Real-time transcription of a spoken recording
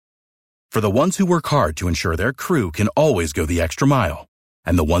For the ones who work hard to ensure their crew can always go the extra mile,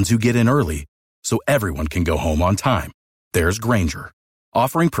 and the ones who get in early so everyone can go home on time, there's Grainger,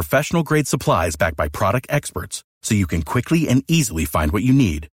 offering professional-grade supplies backed by product experts so you can quickly and easily find what you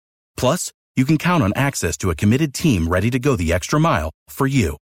need. Plus, you can count on access to a committed team ready to go the extra mile for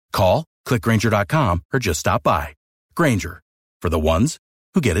you. Call, click Grainger.com, or just stop by. Grainger, for the ones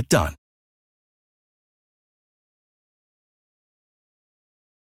who get it done.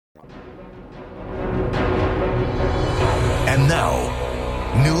 And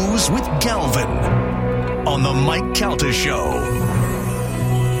now, news with Galvin on the Mike Calta Show.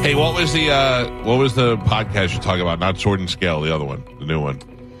 Hey, what was the podcast you're talking about? Not Sword and Scale, the other one, the new one.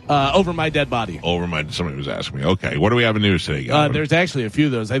 Over My Dead Body. Somebody was asking me. Okay, what do we have in news today, Galvin? There's actually a few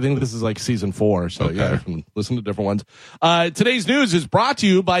of those. I think this is like season 4, so okay. Yeah, you can listen to different ones. Today's news is brought to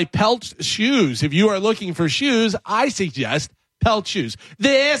you by Pelt Shoes. If you are looking for shoes, I suggest Pelt Shoes.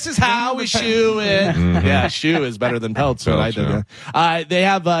 This is how we shoe it. Mm-hmm. Yeah, shoe is better than Pelt, so I did. Yeah. They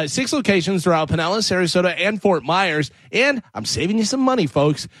have 6 locations throughout Pinellas, Sarasota, and Fort Myers. And I'm saving you some money,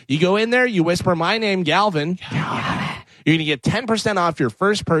 folks. You go in there, you whisper my name, Galvin. You're going to get 10% off your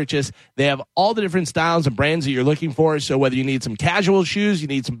first purchase. They have all the different styles and brands that you're looking for. So whether you need some casual shoes, you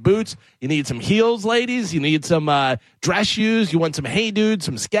need some boots, you need some heels, ladies, you need some dress shoes, you want some Hey Dude,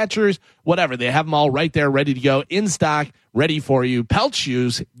 some Skechers, whatever. They have them all right there ready to go in stock, ready for you. Pelt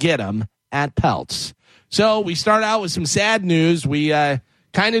Shoes, get them at Pelts. So we start out with some sad news. We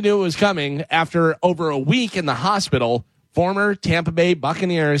kind of knew it was coming after over a week in the hospital. Former Tampa Bay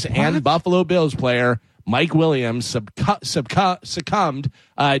Buccaneers and Buffalo Bills player Mike Williams succumbed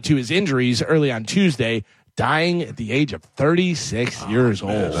to his injuries early on Tuesday, dying at the age of 36 years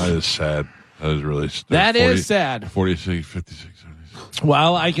old. Man, that is sad. That is really sad. That is sad. 46, 56, 76.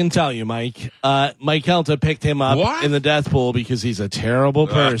 Well, I can tell you, Mike. Mike Kelta picked him up in the death pool because he's a terrible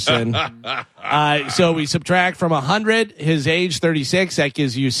person. So we subtract from 100 his age, 36. That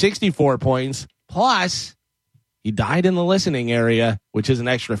gives you 64 points. Plus, he died in the listening area, which is an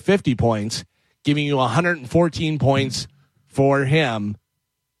extra 50 points. Giving you 114 points for him,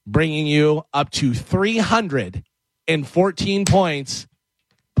 bringing you up to 314 points,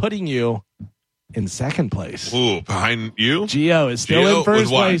 putting you in second place. Ooh, behind you? Gio is still in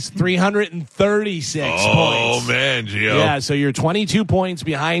first place, 336 points. Oh, man, Gio. Yeah, so you're 22 points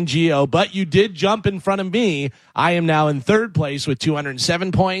behind Gio, but you did jump in front of me. I am now in third place with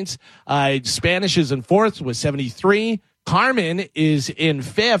 207 points. Spanish is in fourth with 73. Carmen is in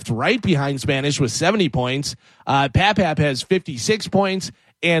fifth, right behind Spanish with 70 points. Papap has 56 points,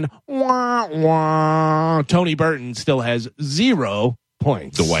 and Tony Burton still has 0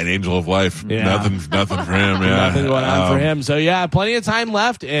 points. The white angel of life. Yeah. Nothing for him. Yeah. Nothing going on for him. So yeah, plenty of time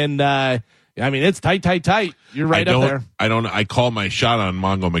left, and I mean it's tight. You're right up there. I call my shot on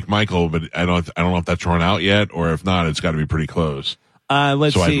Mongo McMichael, but I don't know if that's run out yet, or if not, it's got to be pretty close.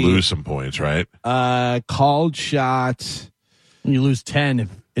 Let's see. I'd lose some points, right? Called shot. You lose 10 if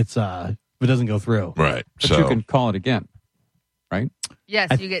it doesn't go through. Right. But you can call it again, right?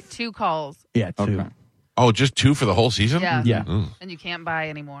 Yes, you get 2 calls. Yeah, 2. Okay. Oh, just 2 for the whole season? Yeah. Yeah. And you can't buy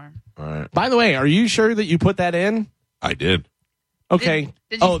anymore. All right. By the way, are you sure that you put that in? I did. Okay.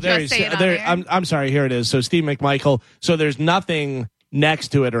 Did you there just say it on there. air? I'm sorry. Here it is. So Steve McMichael. So there's nothing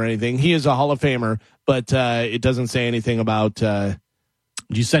next to it or anything. He is a Hall of Famer, but it doesn't say anything about.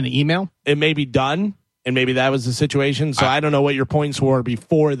 Did you send an email? It may be done, and maybe that was the situation. So I don't know what your points were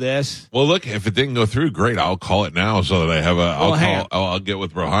before this. Well, look, if it didn't go through, great. I'll call it now so that I have I'll get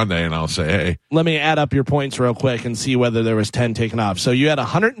with Rohande and I'll say, hey. Let me add up your points real quick and see whether there was 10 taken off. So you had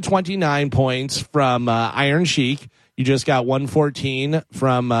 129 points from Iron Sheik. You just got 114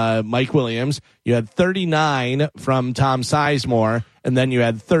 from Mike Williams. You had 39 from Tom Sizemore, and then you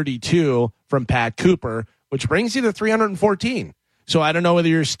had 32 from Pat Cooper, which brings you to 314. So I don't know whether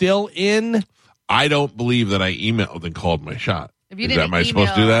you're still in. I don't believe that I emailed and called my shot. If you didn't am I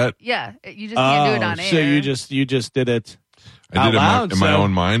supposed to do that? Yeah, you just can't do it on air. So you just did it. I did loud, in my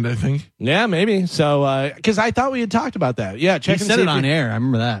own mind, I think. Yeah, maybe. So because I thought we had talked about that. Yeah, check you and said see it on air. I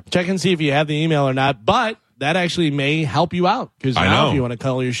remember that. Check and see if you have the email or not. But that actually may help you out because now if you want to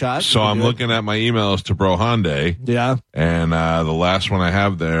call your shot. So I'm looking at my emails to Bro Hyundai. Yeah, and the last one I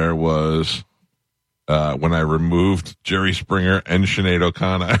have there was. When I removed Jerry Springer and Sinead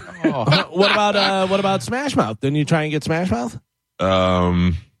O'Connor. What about Smash Mouth? Didn't you try and get Smash Mouth?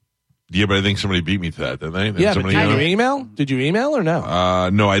 Yeah, but I think somebody beat me to that, didn't they? Yeah, but did you email? Did you email or no?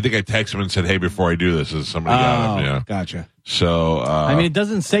 No, I think I texted him and said, hey, before I do this, somebody got him. Yeah. Gotcha. So, I mean, it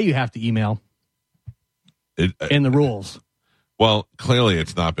doesn't say you have to email in the rules. Well, clearly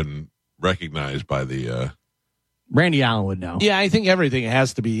it's not been recognized by the Randy Allen would know. Yeah, I think everything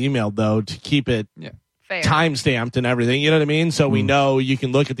has to be emailed, though, to keep it Fair. time stamped and everything. You know what I mean? So we know you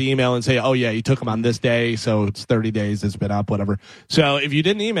can look at the email and say, oh, yeah, you took them on this day, so it's 30 days, it's been up, whatever. So if you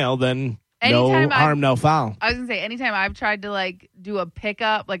didn't email, then Anytime no harm, no foul. I was going to say, anytime I've tried to like do a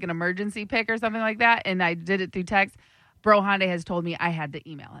pickup, like an emergency pick or something like that, and I did it through text, Bro Hyundai has told me I had to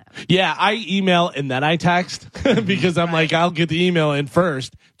email him. Yeah, I email and then I text because I'm like, I'll get the email in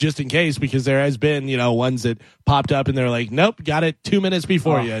first just in case, because there has been, ones that popped up and they're like, nope, got it 2 minutes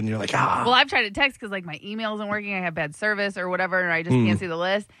before you. And you're like, Well, I've tried to text because like my email isn't working. I have bad service or whatever, and I just can't see the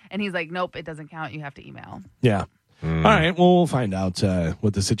list. And he's like, nope, it doesn't count. You have to email. Yeah. All right. Well, we'll find out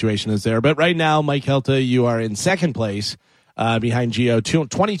what the situation is there. But right now, Mike Helta, you are in second place behind Gio,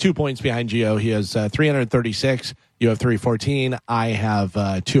 22 points behind Gio. He has 336. You have 314. I have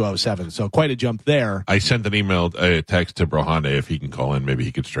 207. So quite a jump there. I sent an email, a text to Brohande if he can call in. Maybe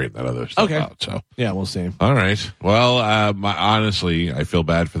he could straighten that other stuff out. So yeah, we'll see. All right. Well, honestly, I feel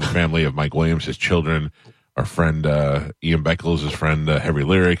bad for the family of Mike Williams, his children, our friend Ian Beckles, his friend Heavy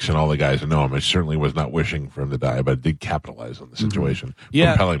Lyrics, and all the guys who know him. I certainly was not wishing for him to die, but I did capitalize on the situation,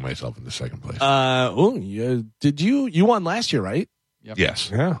 propelling myself into second place. Did you won last year, right? Yep. Yes.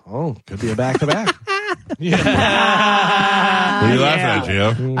 Yeah. Oh, could be a back-to-back. What are you laughing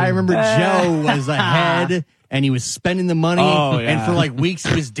at, Gio? I remember Joe was ahead and he was spending the money. Oh, yeah. And for like weeks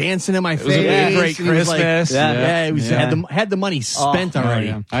he was dancing in my face. was a great and he was like- Christmas. He was had the money spent already.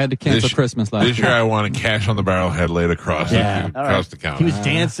 Yeah. I had to cancel Christmas last This year I want a cash on the barrel head laid across, across the counter. He was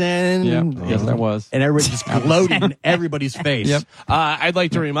dancing. Yep. Yes, I was. And everybody just gloated in everybody's face. Yep. I'd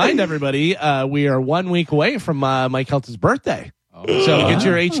like to remind everybody we are 1 week away from Mike Helta's birthday. So get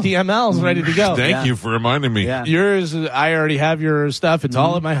your HTMLs ready to go. Thank you for reminding me. Yeah. Yours, I already have your stuff. It's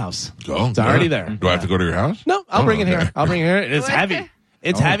all at my house. Oh, It's already there. Do I have to go to your house? No, I'll bring it okay. here. I'll bring it here. It's Okay. heavy.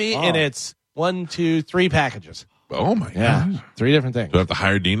 It's heavy, and it's 1, 2, 3 packages. Oh, my Yeah, God. 3 different things. Do I have to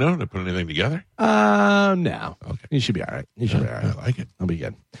hire Dino to put anything together? No. Okay. You should be all right. You should be all I right. like it. I'll be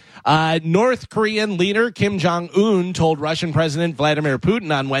good. North Korean leader Kim Jong-un told Russian President Vladimir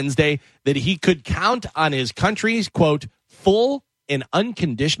Putin on Wednesday that he could count on his country's, quote, full and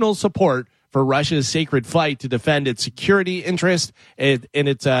unconditional support for Russia's sacred fight to defend its security interest. In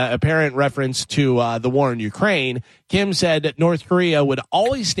its apparent reference to the war in Ukraine, Kim said that North Korea would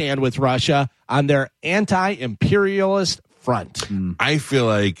always stand with Russia on their anti-imperialist front. I feel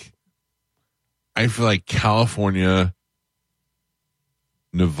like California,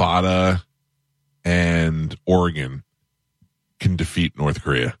 Nevada, and Oregon can defeat North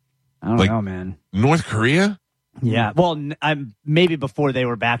Korea. I don't Like- know, man. North Korea? Yeah. Well, I'm maybe before they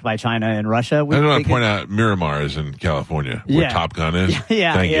were backed by China and Russia. I don't want to point out Miramar is in California, where Yeah. Top Gun is.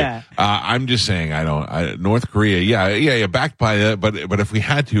 Yeah, Thank yeah. you. I'm just saying, North Korea, yeah, backed by that. But if we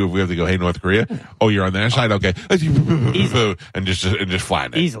have to go, hey, North Korea, oh, you're on their side, okay, and just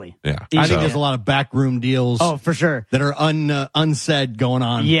flatten it Easily. Yeah, I Easy. think there's a lot of backroom deals Oh, for sure. that are unsaid going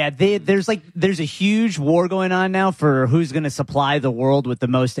on. Yeah, there's a huge war going on now for who's going to supply the world with the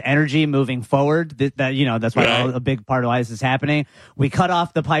most energy moving forward. That's why Right. a big part of why this is happening. We cut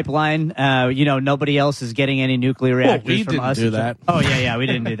off the pipeline. Nobody else is getting any nuclear reactors we from didn't us. do that. Oh yeah, we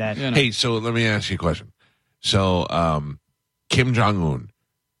didn't do that. Hey, so let me ask you a question. So, Kim Jong Un,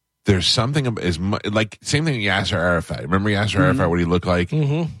 there's something like same thing with Yasser Arafat. Remember Yasser Arafat? What he looked like?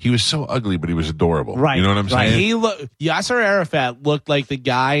 Mm-hmm. He was so ugly, but he was adorable. Right. You know what I'm Right. saying? Yasser Arafat looked like the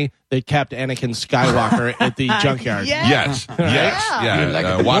guy that kept Anakin Skywalker at the junkyard. Yes.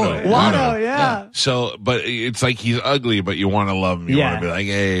 Yeah. Watto. Watto, yeah. So, but it's like he's ugly, but you want to love him. You want to be like,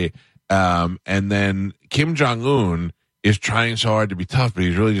 hey. And then Kim Jong Un is trying so hard to be tough, but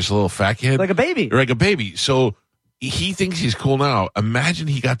he's really just a little fat kid, Like a baby. Like a baby. So he thinks he's cool now. Imagine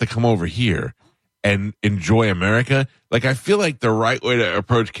he got to come over here and enjoy America. Like, I feel like the right way to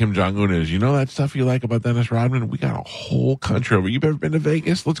approach Kim Jong-un is, that stuff you like about Dennis Rodman? We got a whole country over. You've ever been to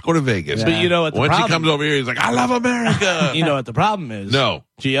Vegas? Let's go to Vegas. But you know what the Once he problem- comes over here, he's like, I love America. You know what the problem is? No.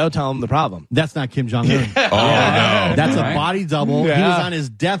 Gio, tell him the problem. That's not Kim Jong Un. Oh, no. That's a Right. body double. He Yeah. was on his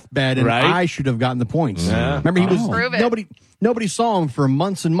deathbed, and Right. I should have gotten the points. Yeah. Remember, he was Prove it. nobody saw him for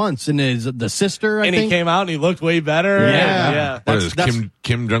months and months. And the sister, I And think, he came out and he looked way better. Yeah. What is this,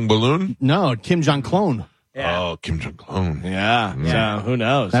 Kim Jong Balloon? no, Kim Jong Clone. Oh, Kim Jong Clone. Yeah. So who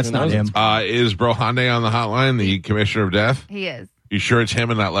knows? That's Who not knows? him. Is Bro Hyundai on the hotline, the commissioner of death? He is. You sure it's him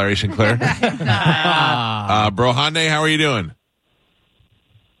and not Larry Sinclair? Bro Hyundai, how are you doing?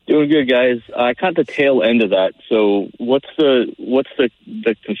 Doing good, guys. I caught the tail end of that. So what's the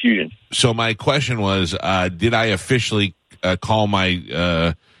confusion? So my question was, did I officially call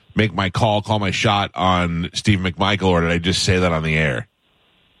my shot on Steve McMichael, or did I just say that on the air?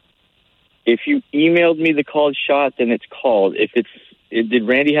 if you emailed me the called shot, then it's called. Did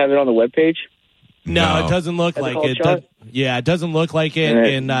Randy have it on the webpage? No, it doesn't look like it. It doesn't look like it,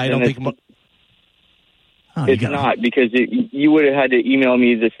 and I don't think. It's not, because you would have had to email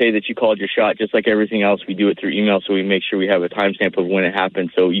me to say that you called your shot, just like everything else. We do it through email, so we make sure we have a timestamp of when it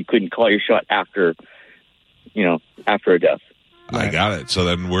happened. So you couldn't call your shot after a death. I got it. So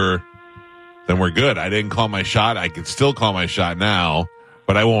then we're good. I didn't call my shot. I can still call my shot now,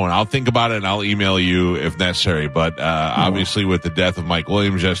 but I won't. I'll think about it and I'll email you if necessary. But obviously, with the death of Mike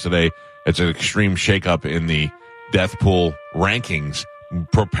Williams yesterday, it's an extreme shakeup in the death pool rankings,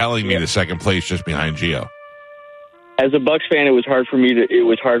 propelling me to second place just behind Gio. As a Bucks fan, it was hard for me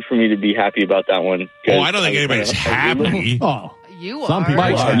to be happy about that one. Oh, I don't think anybody's happy. Oh, You some are. people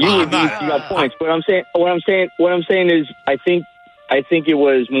are. You got points, but what I'm saying is, I think it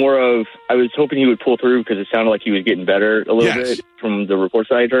was more of, I was hoping he would pull through because it sounded like he was getting better a little bit from the reports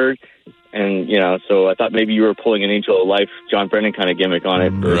that I'd heard, and so I thought maybe you were pulling an Angel of Life, John Brennan kind of gimmick on it.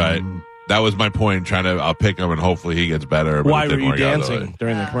 Right. That was my point. I'll pick him and hopefully he gets better. But Why were you dancing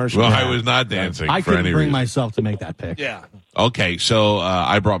during the commercial? Well, I was not dancing. I for couldn't any bring reason. myself to make that pick. Yeah. Okay, so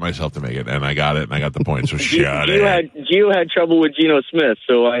I brought myself to make it, and I got it, and I got the point. So shut it. Gio had trouble with Geno Smith,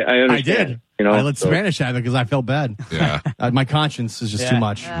 so I understand. I did. I let Spanish have it because I felt bad. Yeah. My conscience is just too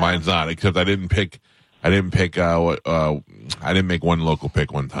much. Mine's not, except I didn't make one local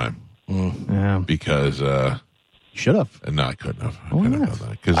pick one time. Yeah. Because should have. No, I couldn't have.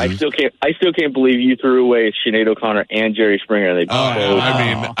 I still can't believe you threw away Sinead O'Connor and Jerry Springer.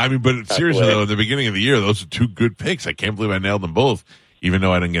 I mean, but seriously though, at the beginning of the year, those are two good picks. I can't believe I nailed them both, even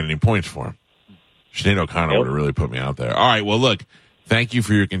though I didn't get any points for them. Sinead O'Connor would have really put me out there. All right, well, look, thank you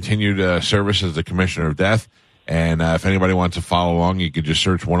for your continued service as the Commissioner of Death. And if anybody wants to follow along, you could just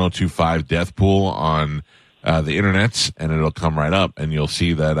search 1025 Death Pool on the internets, and it'll come right up, and you'll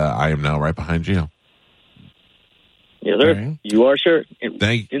see that I am now right behind Gio. Yeah, there. Right. You are sure in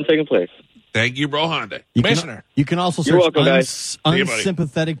second place. Thank you, Bro Honda. Commissioner. You can also search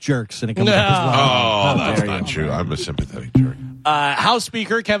unsympathetic jerks, and it comes up as well. Oh, that's not true. I'm a sympathetic jerk. House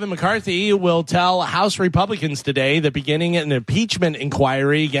Speaker Kevin McCarthy will tell House Republicans today that beginning an impeachment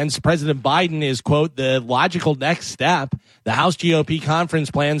inquiry against President Biden is, quote, the logical next step. The House GOP conference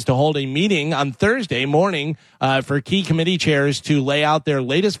plans to hold a meeting on Thursday morning for key committee chairs to lay out their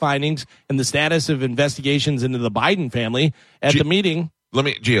latest findings and the status of investigations into the Biden family. At the meeting,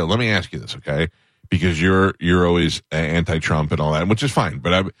 Gio, let me ask you this, okay? Because you're always anti-Trump and all that, which is fine.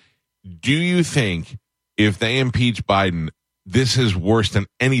 But do you think if they impeach Biden, this is worse than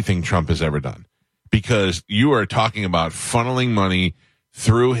anything Trump has ever done? Because you are talking about funneling money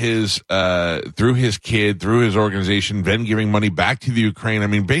through his kid, through his organization, then giving money back to the Ukraine. I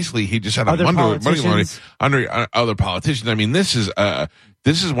mean, basically, he just had money under other politicians. I mean, this is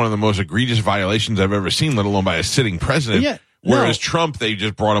one of the most egregious violations I've ever seen, let alone by a sitting president. Yeah. Whereas Trump, they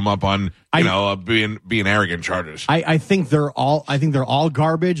just brought him up on being arrogant charges. I think they're all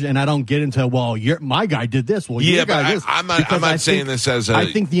garbage, and I don't get into my guy did this. Well, your guy did this. I'm not saying this as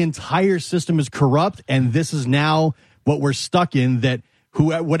I think the entire system is corrupt, and this is now what we're stuck in. That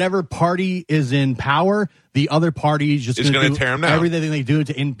whatever party is in power, the other party is just going to tear them down. Everything they do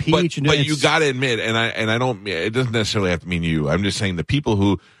to impeach. But you got to admit, and I don't. It doesn't necessarily have to mean you. I'm just saying the people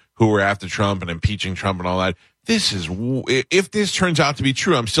who were after Trump and impeaching Trump and all that. If this turns out to be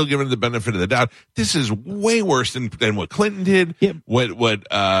true, I'm still giving it the benefit of the doubt. This is way worse than what Clinton did. Yeah.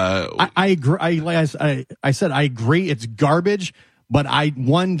 I agree. I said I agree. It's garbage, but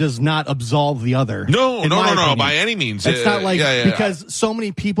one does not absolve the other. No, by any means. It's not like because so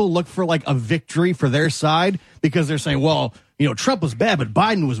many people look for like a victory for their side because they're saying, well, Trump was bad, but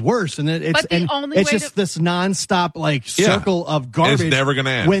Biden was worse, and it's this nonstop circle of garbage. And it's never going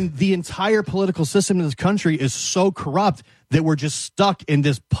to end when the entire political system in this country is so corrupt that we're just stuck in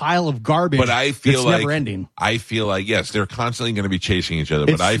this pile of garbage. But I feel that's never ending. I feel like yes, they're constantly going to be chasing each other.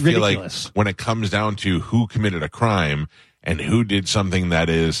 But I feel ridiculous. Like when it comes down to who committed a crime and who did something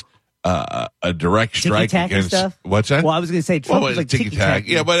that is a direct strike against stuff? What's that? Well, I was going to say Trump was like ticky-tack.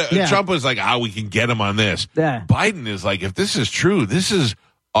 Yeah, but Trump was like, we can get him on this. Yeah. Biden is like, if this is true, this is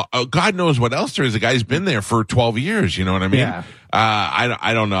God knows what else there is. The guy's been there for 12 years. You know what I mean? Yeah.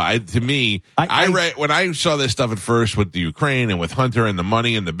 I don't know. To me, I read when I saw this stuff at first with the Ukraine and with Hunter and the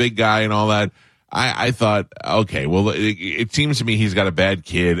money and the big guy and all that. I thought, okay, well, it seems to me he's got a bad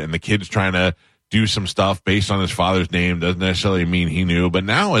kid and the kid's trying to do some stuff based on his father's name. Doesn't necessarily mean he knew. But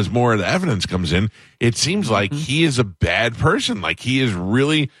now, as more of the evidence comes in, it seems like he is a bad person. Like he is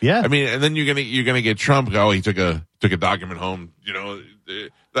really. Yeah. I mean, and then you're gonna get Trump. He took a document home.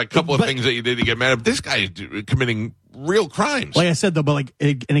 A couple of things that you did to get mad at. This guy is committing real crimes. Like I said, though, but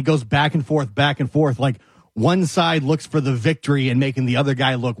it goes back and forth. Like one side looks for the victory and making the other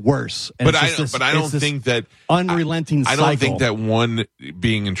guy look worse. And but I don't think that unrelenting. I don't think that one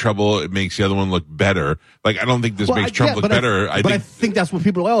being in trouble it makes the other one look better. Like I don't think this makes Trump look better. I think that's what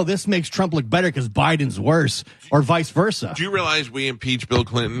people. Oh, this makes Trump look better because Biden's worse, or vice versa. Do you realize we impeached Bill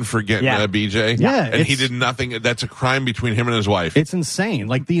Clinton for getting BJ? Yeah, and he did nothing. That's a crime between him and his wife. It's insane.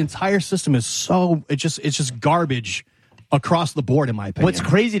 Like the entire system is it's just garbage across the board, in my opinion. What's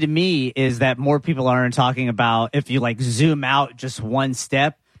crazy to me is that more people aren't talking about, if you zoom out just one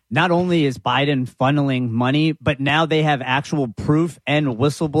step, not only is Biden funneling money, but now they have actual proof and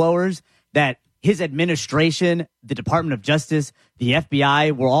whistleblowers that his administration, the Department of Justice, the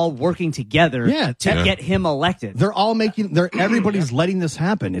FBI, were all working together to get him elected. They're all everybody's letting this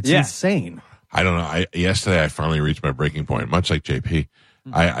happen. It's insane. I don't know. Yesterday I finally reached my breaking point, much like JP.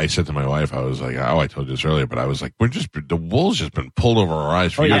 I said to my wife, I was like, I told you this earlier, but I was like, the wool's just been pulled over our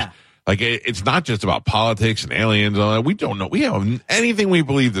eyes for years. Yeah. Like, it's not just about politics and aliens and all that. We don't know. We have anything we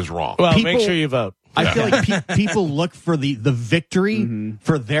believe is wrong. Well, make sure you vote. I feel like people look for the victory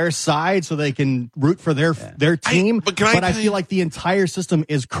for their side so they can root for their team. But I feel like the entire system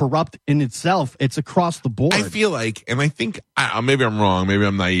is corrupt in itself. It's across the board. I feel like, and I think, maybe I'm wrong, maybe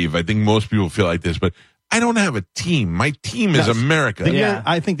I'm naive. I think most people feel like this, but I don't have a team. My team is America.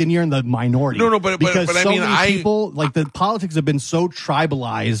 I think then you're in the minority. No, but so many people, like the politics have been so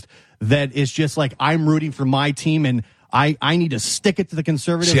tribalized that it's just like I'm rooting for my team and I need to stick it to the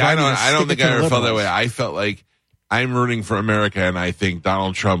conservatives. See, I don't think I ever felt that way. I felt like I'm rooting for America, and I think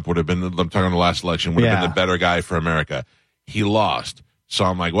Donald Trump would have been. I'm talking the last election would have been the better guy for America. He lost, so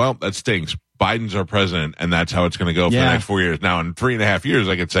I'm like, well, that stinks. Biden's our president, and that's how it's going to go for the next 4 years. Now, in 3.5 years,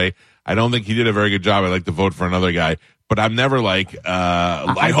 I could say I don't think he did a very good job. I'd like to vote for another guy. But I'm never like,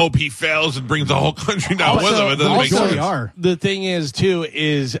 I hope he fails and brings the whole country down with him. It doesn't make sense. The thing is, too,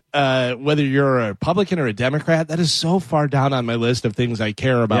 is whether you're a Republican or a Democrat, that is so far down on my list of things I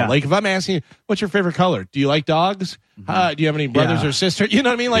care about. Yeah. Like, if I'm asking you, what's your favorite color? Do you like dogs? Do you have any brothers or sisters? You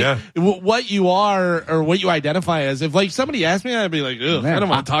know what I mean? Like, what you are or what you identify as. If, like, somebody asked me, I'd be like, ugh, I don't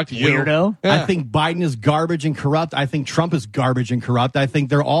want to talk to you. Weirdo. Yeah. I think Biden is garbage and corrupt. I think Trump is garbage and corrupt. I think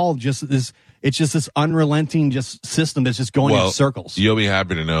they're all just this. It's just this unrelenting system that's just going in circles. You'll be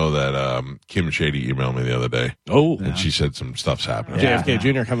happy to know that Kim Shady emailed me the other day. Oh. And she said some stuff's happening. JFK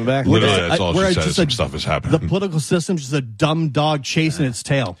Jr. coming back. Literally, that's all she said. Some stuff is happening. The political system's just a dumb dog chasing its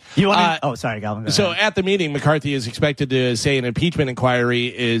tail. You want sorry, Galvin. So at the meeting, McCarthy is expected to say an impeachment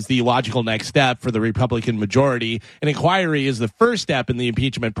inquiry is the logical next step for the Republican majority. An inquiry is the first step in the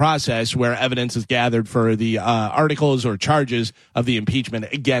impeachment process where evidence is gathered for the articles or charges of the impeachment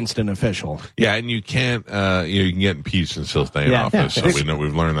against an official. Yeah, and you can't, you can get impeached and still stay in office. So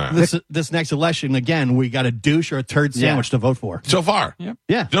we've learned that. This next election, again, we got a douche or a turd sandwich to vote for. So far. Yep.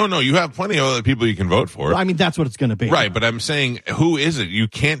 Yeah. No, you have plenty of other people you can vote for. Well, I mean, that's what it's going to be. Right, but I'm saying, who is it? You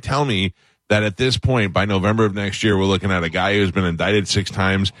can't tell me that at this point, by November of next year, we're looking at a guy who's been indicted 6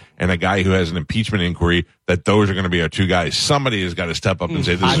 times and a guy who has an impeachment inquiry, that those are going to be our two guys. Somebody has got to step up and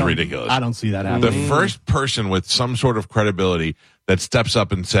say, this is ridiculous. I don't see that happening. The first person with some sort of credibility that steps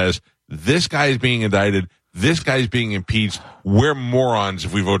up and says, this guy is being indicted, this guy's being impeached, we're morons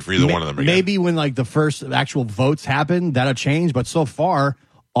if we vote for either one of them again. Maybe when like the first actual votes happen, that'll change. But so far,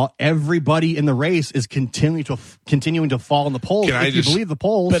 everybody in the race is continuing to fall in the polls. You believe the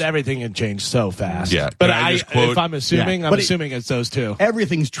polls, but everything can change so fast. Yeah, but if I'm assuming, I'm assuming it's those two.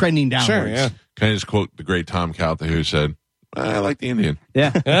 Everything's trending downwards. Sure, yeah. Can I just quote the great Tom Calta, who said, I like the Indian.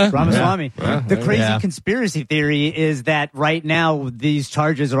 Yeah. Ramaswamy. The crazy conspiracy theory is that right now these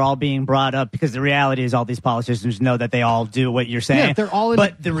charges are all being brought up because the reality is all these politicians know that they all do what you're saying. Yeah, they're all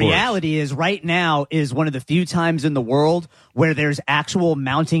but the reality is right now is one of the few times in the world where there's actual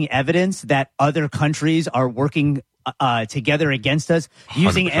mounting evidence that other countries are working together against us,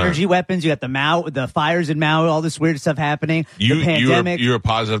 using 100%. Energy weapons. You got the fires in Maui, all this weird stuff happening. The pandemic. You're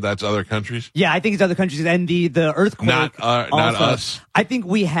positive that's other countries? Yeah, I think it's other countries. And the earthquake. Not us. I think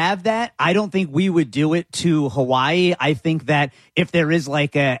we have that. I don't think we would do it to Hawaii. I think that if there is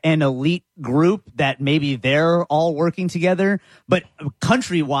like an elite group that maybe they're all working together, but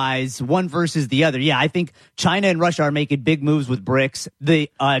country-wise, one versus the other. Yeah, I think China and Russia are making big moves with BRICS.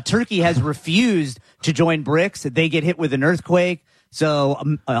 Turkey has refused to join BRICS. They get hit with an earthquake.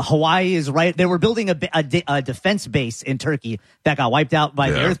 So Hawaii is right. They were building a defense base in Turkey that got wiped out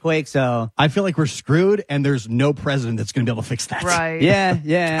by the earthquake. So I feel like we're screwed, and there's no president that's going to be able to fix that. Right.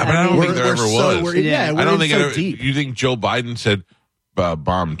 Yeah. I don't think there ever was. I don't think so deep. You think Joe Biden said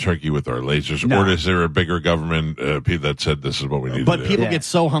bomb Turkey with our lasers, or is there a bigger government that said this is what we need? But to do? people get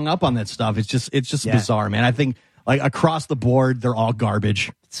so hung up on that stuff. It's just bizarre, man. I think like across the board, they're all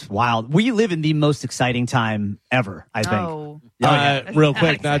garbage. It's wild. We live in the most exciting time ever, I think. Oh. Real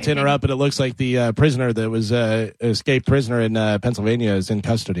quick, not to interrupt, but it looks like the prisoner that was escaped prisoner in Pennsylvania is in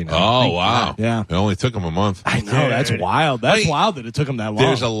custody now. Oh, wow. Yeah. It only took him a month. I know. That's wild. That's wild that it took him that long.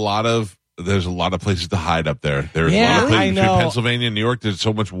 There's a lot of places to hide up there. There's a lot of places between Pennsylvania and New York. There's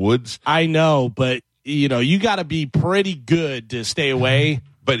so much woods. I know, but you got to be pretty good to stay away.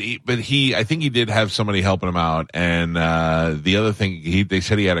 But I think he did have somebody helping him out. And the other thing, they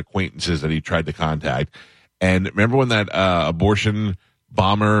said he had acquaintances that he tried to contact. And remember when that abortion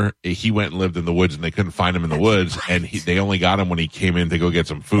bomber, he went and lived in the woods, and they couldn't find him in the woods, and they only got him when he came in to go get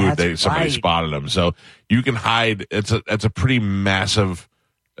some food. Somebody spotted him. So you can hide. It's a pretty massive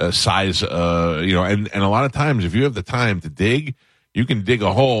size, and a lot of times if you have the time to dig, you can dig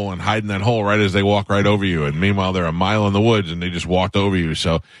a hole and hide in that hole right as they walk right over you. And meanwhile, they're a mile in the woods and they just walked over you.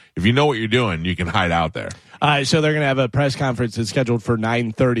 So if you know what you're doing, you can hide out there. So they're going to have a press conference that's scheduled for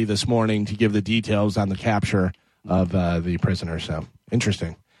 9:30 this morning to give the details on the capture of the prisoner. So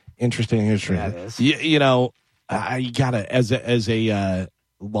interesting history. Yeah, it is. You gotta, as a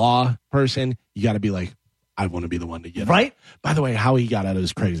law person, you gotta be like, I want to be the one to get right. Him. By the way, how he got out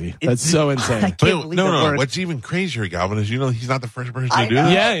is crazy. That's so insane. I can't believe that worked. What's even crazier, Galvin, is he's not the first person to do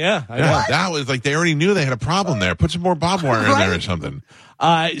that. Yeah. I know. That was like they already knew they had a problem there. Put some more barbed wire in there or something.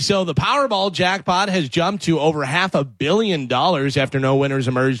 So the Powerball jackpot has jumped to over $500 million after no winners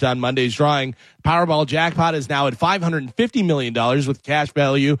emerged on Monday's drawing. Powerball jackpot is now at $550 million with cash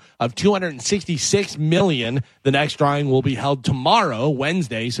value of $266 million. The next drawing will be held tomorrow,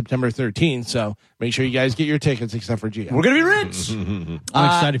 Wednesday, September 13th. So make sure you guys get your tickets, except for Gio. We're going to be rich. I'm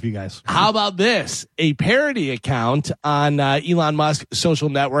excited for you guys. How about this? A parody account on Elon Musk's social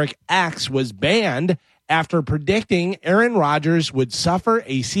network X was banned after predicting Aaron Rodgers would suffer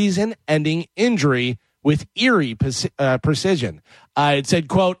a season-ending injury with eerie precision. It said,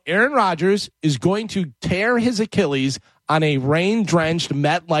 quote, Aaron Rodgers is going to tear his Achilles on a rain-drenched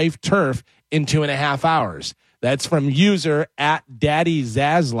MetLife turf in 2.5 hours. That's from user at Daddy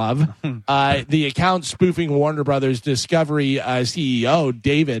Zaslav. The account spoofing Warner Brothers Discovery CEO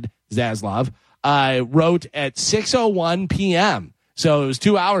David Zaslav wrote at 6:01 p.m. So it was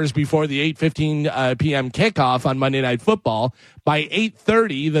 2 hours before the 8:15 p.m. kickoff on Monday Night Football. By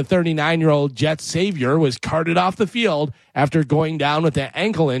 8:30, the 39-year-old Jets savior was carted off the field after going down with an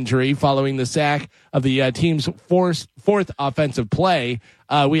ankle injury following the sack of the team's fourth offensive play.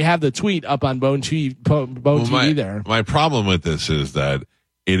 We have the tweet up on Bone TV there. My problem with this is that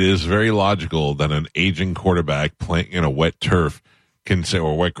it is very logical that an aging quarterback playing in a wet turf can say,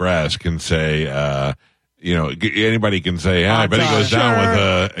 or wet grass can say, anybody can say, I bet he goes down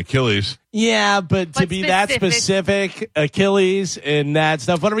with Achilles. Yeah, but to be that specific, Achilles and that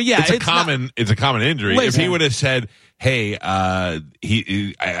stuff, whatever. Yeah, it's a common injury. Listen. If he would have said, "Hey, Aaron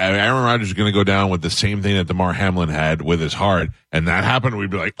Rodgers is going to go down with the same thing that DeMar Hamlin had with his heart," and that happened, we'd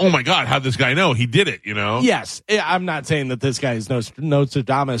be like, "Oh my God, how'd this guy know? He did it." Yes, I'm not saying that this guy is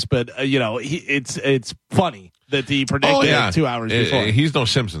Nostradamus, but it's funny that he predicted 2 hours before. He's no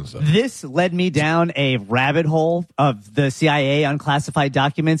Simpsons, though. This led me down a rabbit hole of the CIA unclassified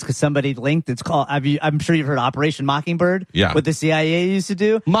documents because somebody linked. It's called, I'm sure you've heard Operation Mockingbird. Yeah. What the CIA used to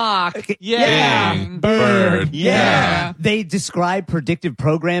do. Bird. Yeah. They describe predictive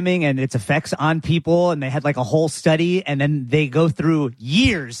programming and its effects on people, and they had like a whole study, and then they go through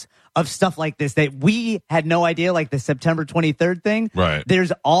years of stuff like this that we had no idea, like the September 23rd thing. Right.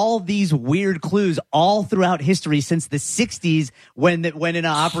 There's all these weird clues all throughout history since the 60s when in an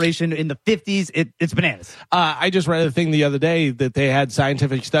operation in the 50s. It's bananas. I just read a thing the other day that they had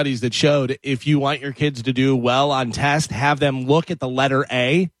scientific studies that showed if you want your kids to do well on tests, have them look at the letter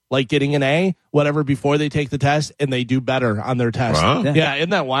A, like getting an A, whatever, before they take the test, and they do better on their test. Wow. Yeah, isn't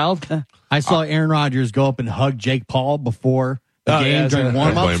that wild? I saw Aaron Rodgers go up and hug Jake Paul before the game during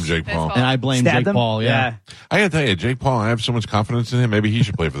warm-ups. I blame Jake Paul. And I blame Jake Paul, yeah. I got to tell you, Jake Paul, I have so much confidence in him. Maybe he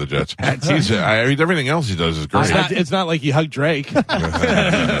should play for the Jets. Everything else he does is great. It's not like you hug Drake.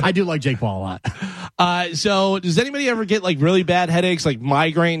 I do like Jake Paul a lot. So does anybody ever get like really bad headaches, like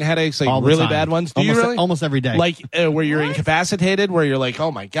migraine headaches, like All the really time. bad ones? Do almost, you really? Almost every day. Like where you're incapacitated, where you're like, oh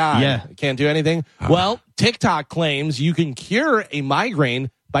my God, Yeah. I can't do anything. Well, TikTok claims you can cure a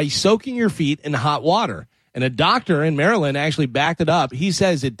migraine by soaking your feet in hot water. And a doctor in Maryland actually backed it up. He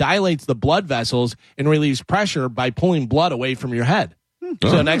says it dilates the blood vessels and relieves pressure by pulling blood away from your head.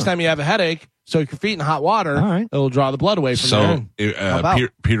 So next time you have a headache, soak your feet in hot water. It'll draw the blood away from your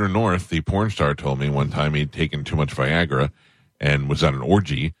head. Peter North, the porn star, told me one time he'd taken too much Viagra and was at an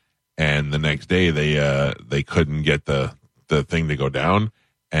orgy, and the next day they couldn't get the thing to go down,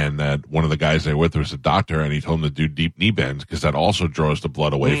 and that one of the guys they were with was a doctor, and he told him to do deep knee bends because that also draws the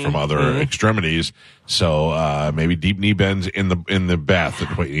blood away from other extremities. So maybe deep knee bends in the bath.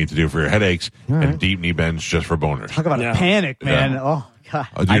 That's what you need to do for your headaches, and deep knee bends just for boners. Talk about a panic, man. Oh God,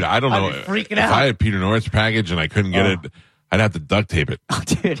 dude, I don't know. Freaking if out. I had Peter North's package and I couldn't get it, I'd have to duct tape it. Oh,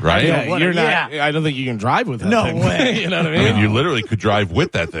 dude, right? I don't think you can drive with that. No thing. way. You know what I mean? I mean, you literally could drive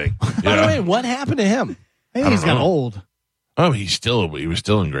with that thing. By the way, what happened to him? I think he's got old. Oh, he was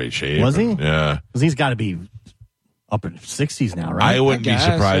still in great shape. Was he? Yeah. Because he's got to be up in 60s now, right? I wouldn't be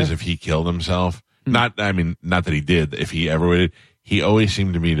surprised if he killed himself. Not that he did. If he ever would, he always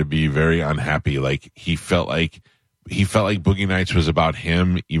seemed to me to be very unhappy. Like he felt like Boogie Nights was about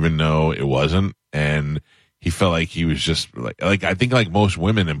him, even though it wasn't. And he felt like he was just like I think like most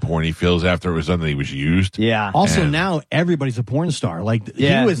women in porn, he feels after it was done that he was used. Yeah. Also, now everybody's a porn star. Like he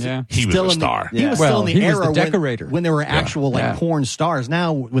was still a star. He was still in the era decorator. when there were actual porn stars.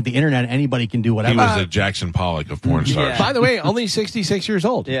 Now with the internet, anybody can do whatever. He was a Jackson Pollock of porn stars. By the way, only 66 years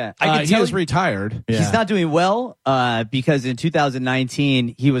old. Yeah. He was retired. He's not doing well because in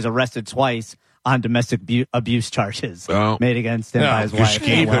 2019 he was arrested twice on domestic abuse charges made against him by his wife.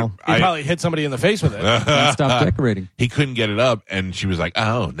 He probably hit somebody in the face with it. Can't stop decorating. He couldn't get it up, and she was like,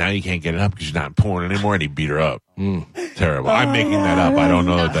 "Oh, now you can't get it up because you're not in porn anymore." And he beat her up. Terrible. I'm making that up. I don't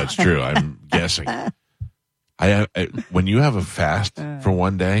know that that's true. I'm guessing. When you have a fast for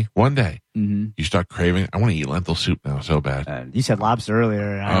one day, you start craving. I want to eat lentil soup now so bad. You said lobster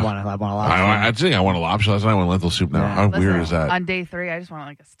earlier. I want a lobster. I think I want a lobster last night. I want lentil soup now. How weird is that? On day 3, I just want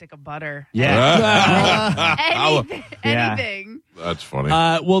like a stick of butter. Yeah. Anything. That's funny.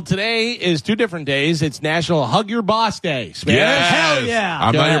 Well, today is 2 different days. It's National Hug Your Boss Day. Yes. Hell yeah.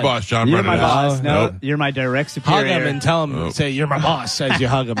 I'm not your boss, John You're Brennan. my boss. No, Nope. you're my direct Hug superior. him and tell him, say, "You're my boss," as you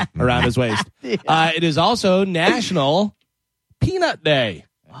hug him around his waist. It is also National Peanut Day.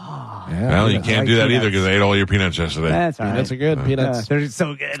 Well, you can't do that either because I ate all your peanuts yesterday. That's all right. Peanuts are good. Peanuts. They're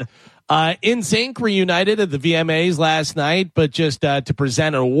so good. NSYNC reunited at the VMAs last night, but just to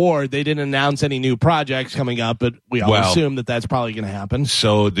present an award, they didn't announce any new projects coming up, but we all assume that that's probably going to happen.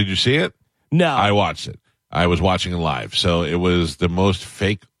 So, did you see it? No. I watched it. I was watching it live. So, it was the most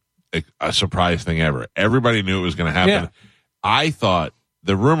fake surprise thing ever. Everybody knew it was going to happen. Yeah. I thought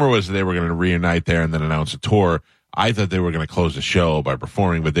the rumor was that they were going to reunite there and then announce a tour. I thought they were going to close the show by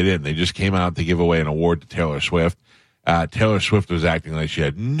performing, but they didn't. They just came out to give away an award to Taylor Swift. Taylor Swift was acting like she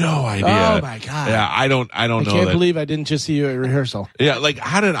had no idea. Oh my God. Yeah, I don't know. I can't believe I didn't just see you at rehearsal. Yeah, like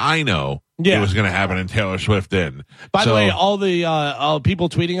how did I know it was going to happen and Taylor Swift didn't? By the way, all the people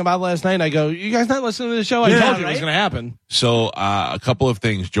tweeting about last night, I go, "You guys not listening to the show? I told you it was going to happen." So a couple of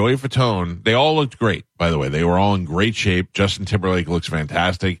things. Joey Fatone, they all looked great, by the way. They were all in great shape. Justin Timberlake looks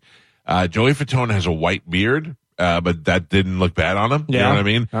fantastic. Joey Fatone has a white beard. But that didn't look bad on him. You know what I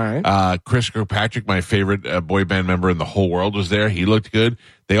mean? All right. Chris Kirkpatrick, my favorite boy band member in the whole world, was there. He looked good.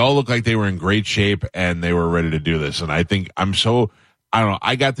 They all looked like they were in great shape and they were ready to do this. And I think I don't know.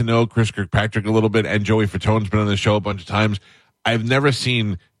 I got to know Chris Kirkpatrick a little bit, and Joey Fatone's been on the show a bunch of times. I've never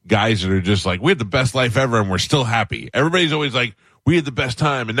seen guys that are just like, we had the best life ever and we're still happy. Everybody's always like, we had the best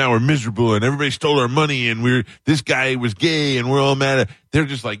time and now we're miserable and everybody stole our money and this guy was gay and we're all mad at. They're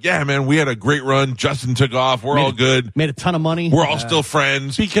just like, yeah, man, we had a great run. Justin took off. We're all good. Made a ton of money. We're all still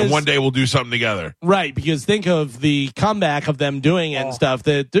friends. And one day we'll do something together. Right. Because think of the comeback of them doing it and stuff,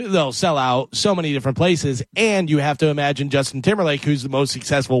 that they'll sell out so many different places. And you have to imagine Justin Timberlake, who's the most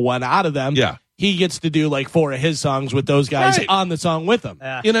successful one out of them. Yeah. He gets to do like 4 of his songs with those guys on the song with them.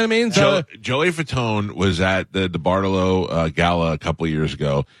 Yeah. You know what I mean? So Joey Fatone was at the Bartolo Gala a couple of years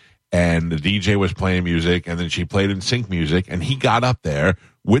ago, and the DJ was playing music, and then she played NSYNC music, and he got up there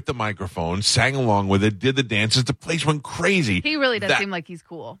with the microphone, sang along with it, did the dances. The place went crazy. He really does seem like he's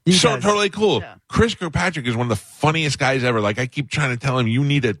cool. Totally cool. Yeah. Chris Kirkpatrick is one of the funniest guys ever. Like, I keep trying to tell him, you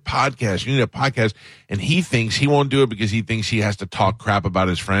need a podcast. And he thinks he won't do it because he thinks he has to talk crap about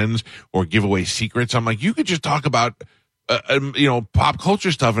his friends or give away secrets. I'm like, you could just talk about pop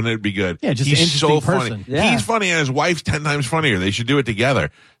culture stuff and it'd be good. Yeah, just he's an interesting so funny. person. Yeah. He's funny and his wife's 10 times funnier. They should do it together.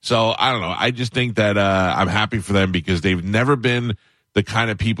 So I don't know. I just think that I'm happy for them because they've never been the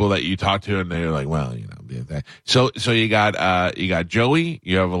kind of people that you talk to and they're like, well, that. So you got Joey,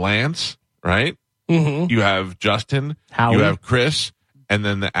 you have Lance, right? Mm-hmm. You have Justin, Howie. you have Chris, and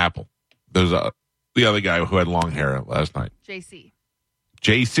then the Apple. There's The other guy who had long hair last night. JC.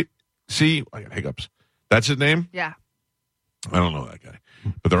 JC? I got hiccups. That's his name? Yeah. I don't know that guy.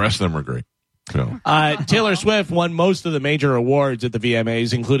 But the rest of them are great. So. Taylor Swift won most of the major awards at the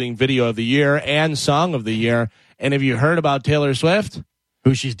VMAs, including Video of the Year and Song of the Year. And have you heard about Taylor Swift?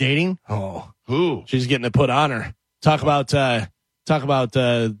 Who she's dating? Oh, who? She's getting it put on her. Talk about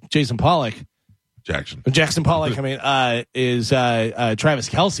Jason Pollock. Jackson Pollock. I mean, is Travis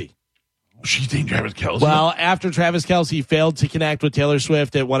Kelce. She's dating Travis Kelce? Well, after Travis Kelce failed to connect with Taylor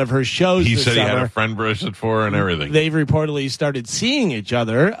Swift at one of her shows he this said summer, he had a friend bracelet for her and everything. They've reportedly started seeing each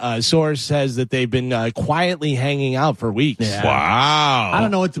other. A source says that they've been quietly hanging out for weeks. Yeah. Wow. I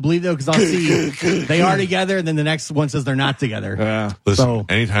don't know what to believe, though, because I'll see they are together, and then the next one says they're not together. Yeah. Listen,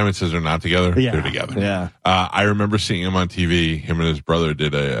 anytime it says they're not together, they're together. Yeah. I remember seeing him on TV. Him and his brother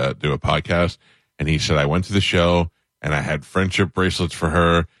did a podcast, and he said, I went to the show, and I had friendship bracelets for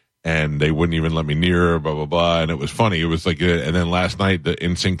her, and they wouldn't even let me near her, blah, blah, blah. And it was funny. It was like, and then last night, the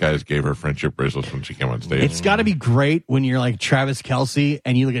NSYNC guys gave her friendship bracelets when she came on stage. It's got to be great when you're like Travis Kelce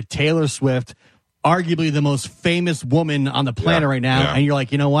and you look at Taylor Swift, arguably the most famous woman on the planet right now, and you're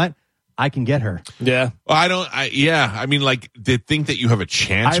like, you know what? I can get her. Yeah. Well, I mean, like, to think that you have a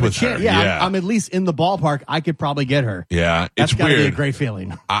chance with her. Yeah. I'm at least in the ballpark. I could probably get her. Yeah. That's It's gotta weird. be a great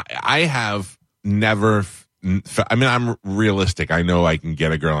feeling. I have never. I mean, I'm realistic. I know I can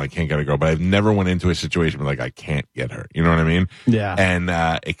get a girl and I can't get a girl, but I've never went into a situation where, like, I can't get her. You know what I mean? Yeah.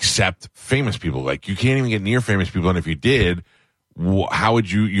 And except famous people. Like, you can't even get near famous people. And if you did, how would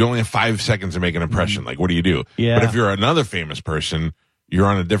you only have 5 seconds to make an impression. Like, what do you do? Yeah. But if you're another famous person, you're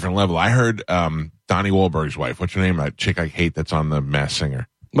on a different level. I heard Donnie Wahlberg's wife. What's her name? That chick I hate that's on The Masked Singer.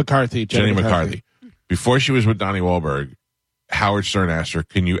 McCarthy. Jenny McCarthy. Before she was with Donnie Wahlberg, Howard Stern asked her,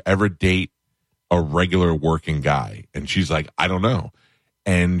 can you ever date a regular working guy? And she's like, I don't know.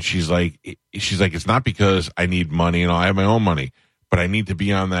 And she's like, it's not because I need money and I have my own money, but I need to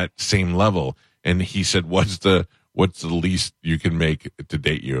be on that same level. And he said, what's the least you can make to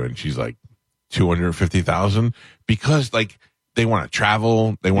date you? And she's like, 250,000, because like they want to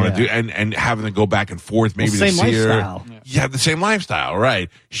travel, they want to do, and having to go back and forth, maybe to see her. Yeah, the same lifestyle, right?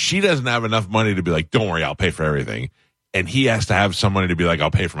 She doesn't have enough money to be like, don't worry, I'll pay for everything. And he has to have some money to be like,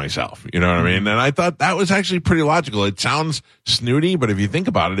 I'll pay for myself. You know what I mean? And I thought that was actually pretty logical. It sounds snooty, but if you think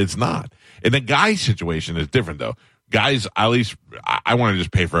about it, it's not. And the guy situation is different, though. Guys, at least I want to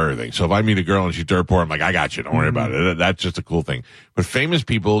just pay for everything. So if I meet a girl and she's dirt poor, I'm like, I got you. Don't worry about it. That's just a cool thing. But famous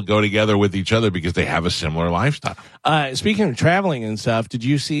people go together with each other because they have a similar lifestyle. Speaking of traveling and stuff, did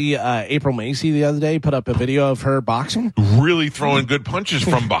you see April Macy the other day put up a video of her boxing? Really throwing good punches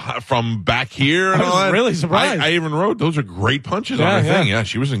from back here and all that. I was really surprised. I even wrote, those are great punches on her thing. Yeah,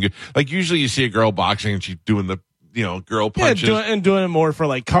 she was in good. Like, usually you see a girl boxing and she's doing the, girl punches. Yeah, doing it more for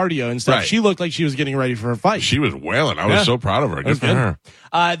like cardio and stuff. Right. She looked like she was getting ready for a fight. She was wailing. I was so proud of her. Good for her.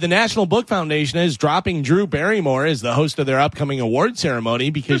 The National Book Foundation is dropping Drew Barrymore as the host of their upcoming award ceremony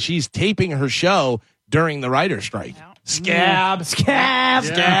because she's taping her show during the writer's strike. Scab.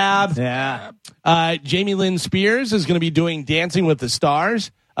 Yeah. Jamie Lynn Spears is going to be doing Dancing with the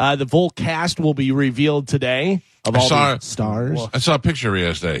Stars. The full cast will be revealed today of all the stars. I saw a picture of her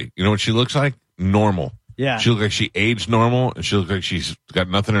yesterday. You know what she looks like? Normal. Yeah. She looks like she aged normal, and she looks like she's got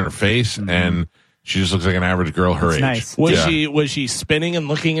nothing in her face, and she just looks like an average girl her age. Nice. Was she spinning and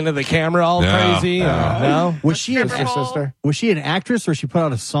looking into the camera all crazy? No. Was she her sister? Was she an actress or she put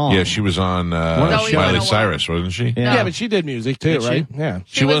out a song? Yeah, she was on Miley Cyrus, wasn't she? Yeah, but she did music too, right? Yeah.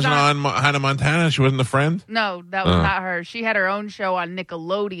 She wasn't on Hannah Montana? She wasn't the friend? No, that was not her. She had her own show on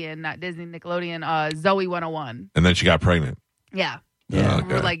Nickelodeon, not Disney, Nickelodeon, Zoe 101. And then she got pregnant. Yeah. Yeah.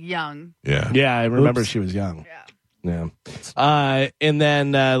 We were like young. Yeah. Yeah, I remember she was young. Yeah. And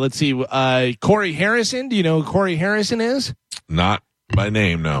then let's see. Corey Harrison. Do you know who Corey Harrison is? Not by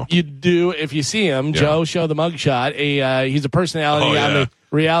name, no. You do if you see him. Yeah. Joe, show the mugshot. He's a personality on the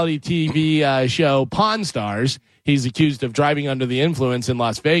reality TV show Pawn Stars. He's accused of driving under the influence in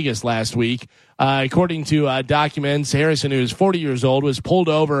Las Vegas last week. According to documents, Harrison, who is 40 years old, was pulled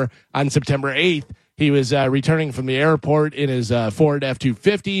over on September 8th. He was returning from the airport in his Ford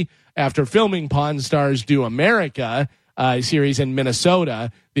F-250 after filming Pawn Stars Do America series in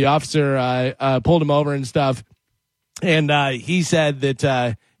Minnesota. The officer pulled him over and stuff, and he said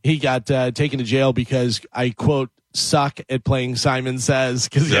that he got taken to jail because, I quote, suck at playing Simon Says,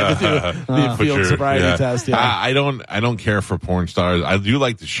 because he had to do the field sobriety test. Yeah. I don't care for porn stars. I do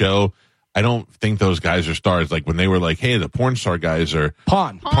like the show. I don't think those guys are stars. Like when they were like, "Hey, the porn star guys are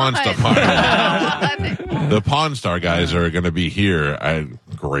pawn star." The Pawn Star guys are going to be here.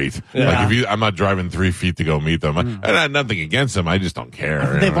 great. Yeah. Like I'm not driving 3 feet to go meet them. And I have nothing against them. I just don't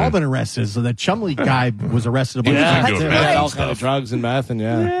care. They've all been arrested. So the Chumley guy was arrested a bunch of times. doing Yeah, all stuff. kind of drugs and meth, and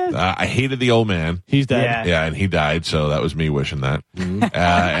I hated the old man. he's dead. Yeah, and he died, so that was me wishing that.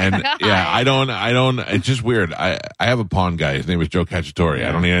 I don't. It's just weird. I have a pawn guy. His name is Joe Cacciatore.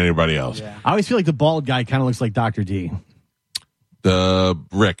 I don't need anybody else. I always feel like the bald guy kind of looks like Dr. D. The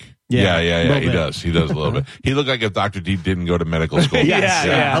Rick. Yeah, Yeah. He does. He does a little bit. He looked like if Dr. D didn't go to medical school.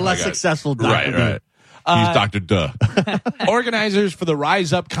 Yeah. A less successful Dr. D. Right. He's Dr. Duh. Organizers for the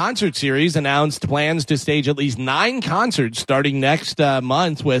Rise Up concert series announced plans to stage at least 9 concerts starting next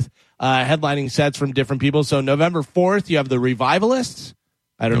month with headlining sets from different people. So November 4th, you have the Revivalists.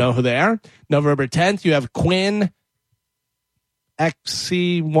 I don't know who they are. November 10th, you have Quinn,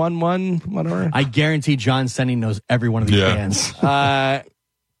 XC11, whatever. I guarantee John Senni knows every one of these bands.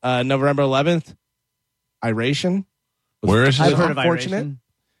 November 11th, Iration. Where is I've it? heard of Unfortunate.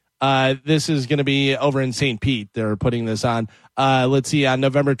 Iration. This is going to be over in St. Pete. They're putting this on. Let's see. On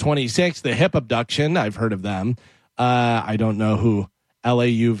November 26th, the Hip Abduction. I've heard of them. I don't know who.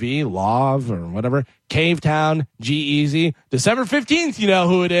 LAUV, Love, or whatever. Cave Town, G-Eazy. December 15th, you know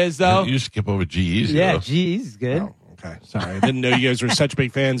who it is, though. You skip over G-Eazy. Yeah, though. geez, good. Oh, okay. Sorry. I didn't know you guys were such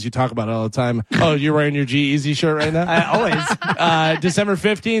big fans. You talk about it all the time. Oh, you're wearing your G-Eazy shirt right now? Always. December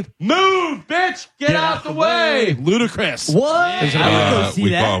 15th. Move, bitch! Get out the way! Ludacris. What? I would go see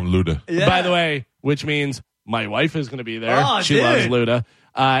we that. call him Luda. Yeah. By the way, which means my wife is going to be there. Oh, she dude. loves Luda.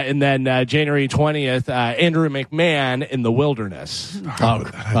 And then January 20th, Andrew McMahon in the Wilderness.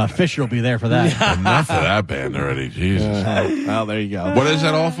 Fisher will be there for that. Enough of that band already. Jesus. Well, there you go. What is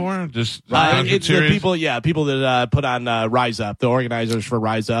that all for? Just It's the series? people that put on Rise Up. The organizers for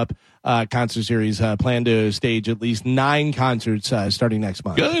Rise Up concert series plan to stage at least 9 concerts starting next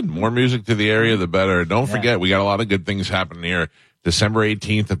month. Good. More music to the area, the better. Don't forget, we got a lot of good things happening here. December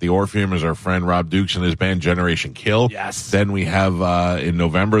 18th at the Orpheum is our friend Rob Dukes and his band Generation Kill. Yes. Then we have in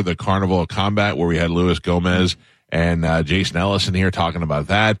November the Carnival of Combat where we had Louis Gomez and Jason Ellison here talking about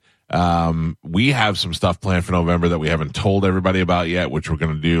that. We have some stuff planned for November that we haven't told everybody about yet, which we're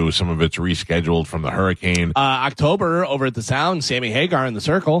going to do. Some of it's rescheduled from the hurricane. October over at the Sound, Sammy Hagar in the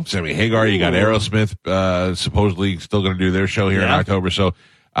Circle. Sammy Hagar, you got Aerosmith supposedly still going to do their show here in October. So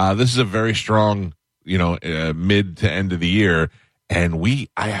this is a very strong, mid to end of the year. And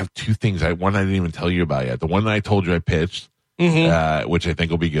I have 2 things. One I didn't even tell you about yet. The one that I told you I pitched, which I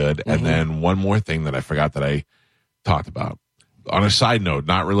think will be good. And then one more thing that I forgot that I talked about. On a side note,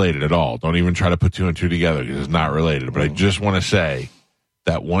 not related at all. Don't even try to put 2 and 2 together because it's not related. But I just want to say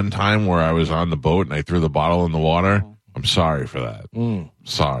that one time where I was on the boat and I threw the bottle in the water, I'm sorry for that.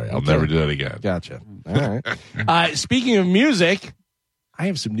 Sorry. I'll never do that again. Gotcha. All right. Speaking of music, I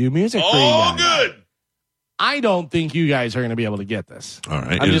have some new music for you guys. Good. I don't think you guys are going to be able to get this. All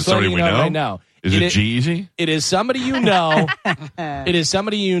right. I'm Is just it somebody letting you we know know? right now. Is it G-Eazy? It is somebody you know. It is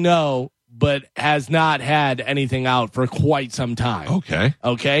somebody you know, but has not had anything out for quite some time.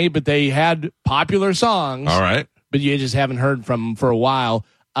 Okay, but they had popular songs. All right. But you just haven't heard from them for a while.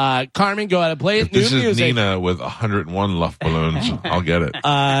 Carmen, go ahead and play it. If this new is music. Nina with 101 luft balloons, I'll get it.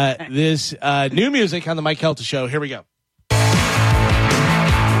 This new music on the Mike Kelta Show. Here we go.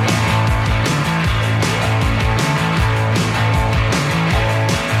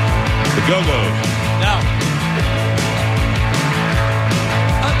 The Go-Go's. Now.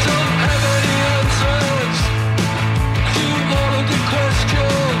 I don't have any answers to all of the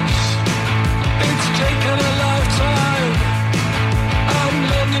questions. It's taken a lifetime. I'm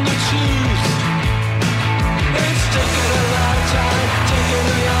learning the truth. It's taken a lifetime.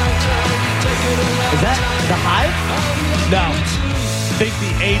 Is that the Hive? No. Think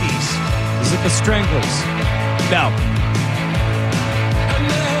the 80s. Is it the Stranglers? No. And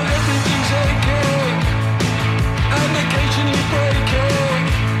now everything's aching. And occasionally breaking.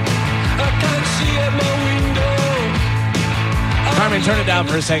 I can't see at my window. Carmen, turn it down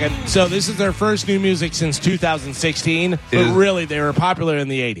for a second. So this is their first new music since 2016, but really they were popular in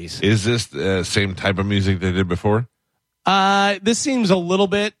the 80s. Is this the same type of music they did before? This seems a little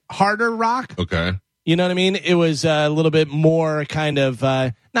bit harder rock. Okay. You know what I mean? It was a little bit more kind of,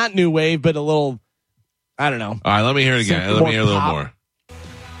 not new wave, but a little, I don't know. All right, let me hear it again. Let me hear a little pop. more.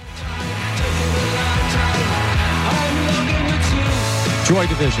 Joy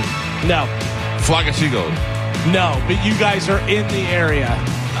Division. No. Flock of Seagulls. No, but you guys are in the area.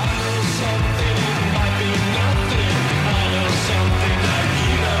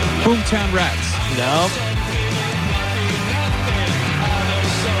 Boomtown Rats. No.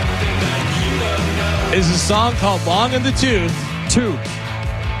 Is a song called Long in the Tooth Two.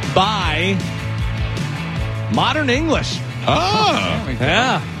 by Modern English. Oh,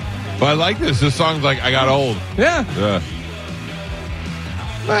 Yeah. but I like this. This song's like I got old. Yeah. Yeah.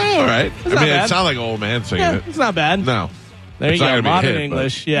 Well, all right. not It bad. sounds like an old man singing Yeah, it. it's not bad. No. There It's you not go. gonna be a Modern hit,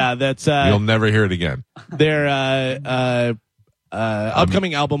 English. Yeah, that's You'll never hear it again. their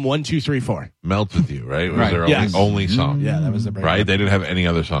upcoming album 1, 2, 3, 4. Melt with you, right? It was Right. their Yes. only song. Yeah, that was the break. Right? They didn't have any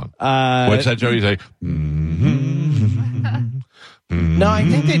other song. What's that, Joe? You say, No, I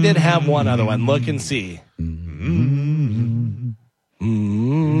think they did have one other one. Look and see.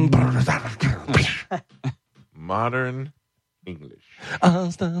 Modern English.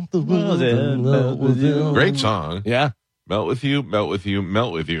 Great. Great song. Yeah. Melt with you, melt with you,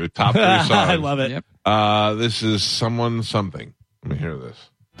 melt with you. Top 3 songs. I love it. Yep. This is Someone Something. Let me hear this.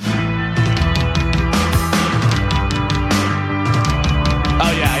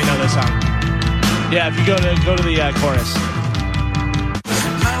 Oh, yeah, I know this song. Yeah, if you go to the chorus.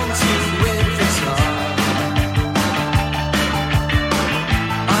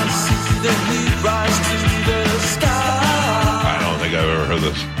 I don't think I've ever heard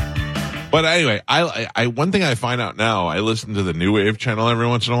this. But anyway, I one thing I find out now, I listen to the New Wave channel every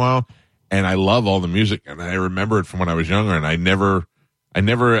once in a while, and I love all the music, and I remember it from when I was younger, and I never,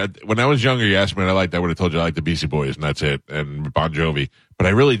 when I was younger, you asked me what I liked, I would have told you I liked the Beastie Boys, and that's it, and Bon Jovi. But I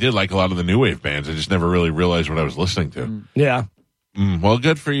really did like a lot of the New Wave bands. I just never really realized what I was listening to. Yeah. Well,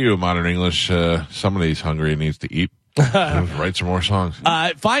 good for you, Modern English. Somebody's hungry and needs to eat. Write some more songs.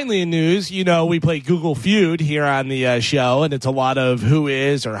 Finally, in news, we play Google Feud here on the show, and it's a lot of who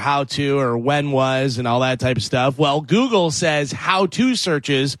is or how to or when was and all that type of stuff. Well, Google says how-to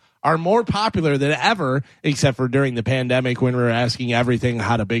searches are more popular than ever, except for during the pandemic when we were asking everything,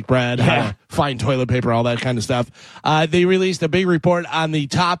 how to bake bread, how to find toilet paper, all that kind of stuff. They released a big report on the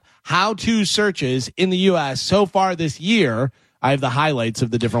top how-to searches in the U.S. so far this year. I have the highlights of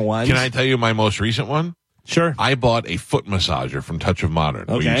the different ones. Can I tell you my most recent one? Sure. I bought a foot massager from Touch of Modern.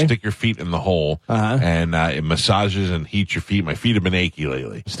 Where Okay. you stick your feet in the hole, and it massages and heats your feet. My feet have been achy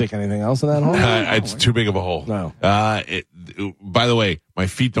lately. Stick anything else in that hole? It's too big of a hole. No. By the way, my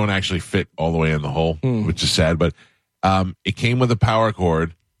feet don't actually fit all the way in the hole, which is sad. But it came with a power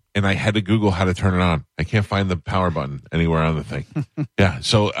cord, and I had to Google how to turn it on. I can't find the power button anywhere on the thing.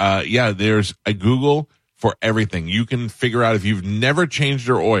 So there's a Google for everything. You can figure out if you've never changed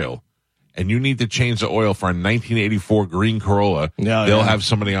your oil and you need to change the oil for a 1984 green Corolla, they'll have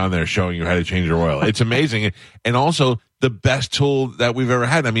somebody on there showing you how to change your oil. It's amazing. And also the best tool that we've ever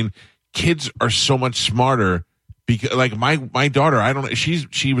had. I mean, kids are so much smarter because like my daughter,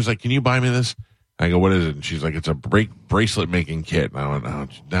 she was like, can you buy me this? I go, what is it? And she's like, it's a bracelet making kit. And I went, oh,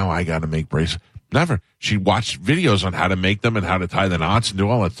 now I got to make bracelets. Never. She watched videos on how to make them and how to tie the knots and do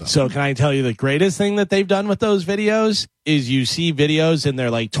all that stuff. So can I tell you the greatest thing that they've done with those videos is you see videos and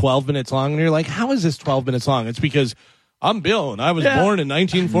they're like 12 minutes long and you're like, how is this 12 minutes long? It's because I'm Bill and I was born in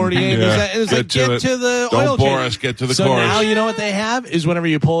 1948. It's like, get to the Don't oil bore change. us, get to the so chorus. now you know what they have is whenever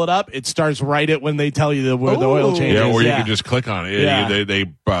you pull it up, it starts right at when they tell you where the oil change is. Yeah, or you can just click on it. Yeah. They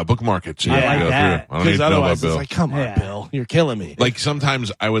bookmark it. So you I can like go that. through. I don't need Because to know about otherwise Bill. it's like, come on, Bill, you're killing me. Like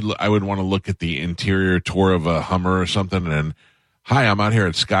sometimes I would want to look at the interior tour of a Hummer or something, and hi, I'm out here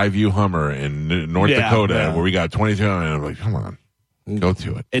at Skyview Hummer in North Dakota where we got 22, and I'm like, come on, go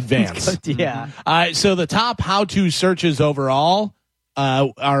to it. Advance. Yeah. So the top how-to searches overall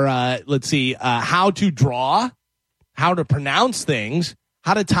are let's see, how to draw, how to pronounce things,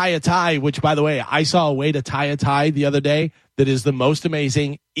 how to tie a tie, which by the way, I saw a way to tie a tie the other day that is the most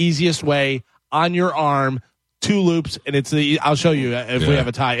amazing, easiest way on your arm, 2 loops, and I'll show you if we have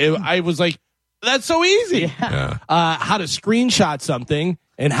a tie. I was like, that's so easy. Yeah. How to screenshot something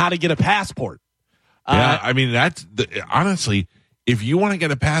and how to get a passport. Yeah, I mean, that's honestly, if you want to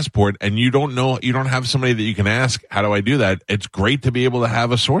get a passport and you don't have somebody that you can ask, how do I do that? It's great to be able to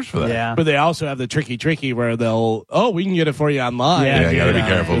have a source for that. Yeah. But they also have the tricky where we can get it for you online. Yeah, you got to be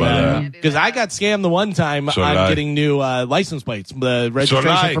careful about that. Because I got scammed the one time So on did I. getting new license plates, the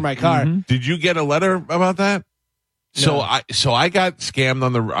registration for my car. Did you get a letter about that? No. So I got scammed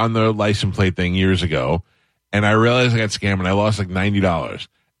on the license plate thing years ago, and I realized I got scammed and I lost like $90.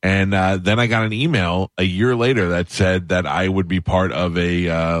 And then I got an email a year later that said that I would be part of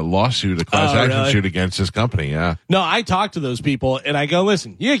a lawsuit, a class action suit against this company. Yeah. No, I talked to those people and I go,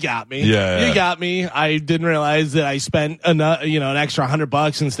 listen, you got me. Yeah. You got me. I didn't realize that I spent an extra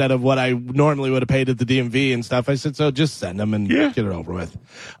 $100 instead of what I normally would have paid at the DMV and stuff. I said, so just send them and get it over with.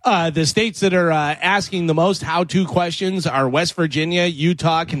 The states that are asking the most how-to questions are West Virginia,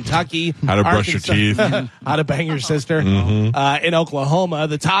 Utah, Kentucky. How to brush your teeth. How to bang your sister. In Oklahoma,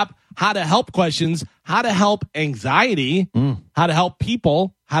 the top how to help questions, how to help anxiety, how to help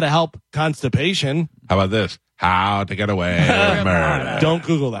people, how to help constipation. How about this? How to Get Away with Murder. Don't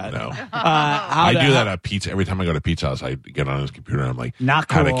Google that. No. I do that at pizza. Every time I go to Pizza House, I get on his computer and I'm like,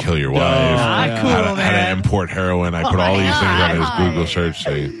 Not how cool. to kill your wife. Not cool, how to man. import heroin. I put all these things on his Google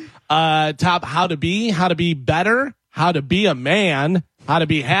search. Top how to be better, how to be a man, how to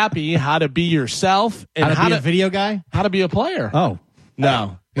be happy, how to be yourself, and How to be a video guy? how to be a player. Oh.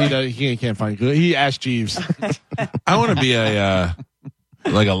 No, he can't find Google. He asked Jeeves. I want to be a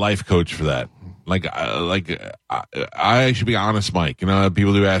life coach for that. I should be Honest Mike. You know,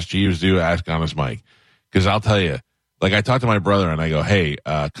 people do Ask Jeeves, do Ask Honest Mike. Because I'll tell you, like I talk to my brother and I go, hey,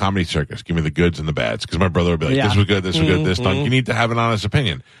 Comedy Circus, give me the goods and the bads. Because my brother would be like, this was good, this was good, this done. You need to have an honest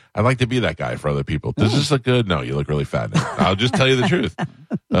opinion. I'd like to be that guy for other people. Does this look good? No, you look really fat now. I'll just tell you the truth.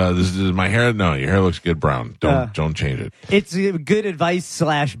 This is my hair. No, your hair looks good brown. Don't change it. It's good advice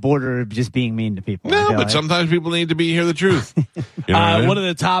 / border of just being mean to people. No, but sometimes people need to hear the truth. You know what I mean? One of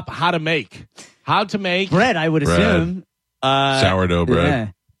the top how to make bread, I would assume. Sourdough bread.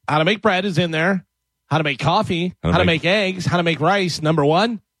 Yeah. How to make bread is in there. How to make coffee. How to make eggs. How to make rice. Number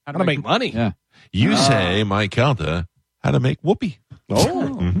one. How to make money. Yeah. You say, Mike Calta, how to make whoopee.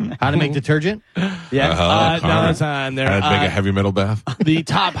 Oh. How to make detergent? Yeah. No, that's not in there. How to make a heavy metal bath. The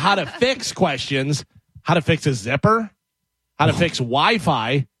top how to fix questions. How to fix a zipper. How to fix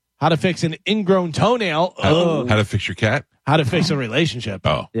Wi-Fi. How to fix an ingrown toenail. How to fix your cat. How to fix a relationship.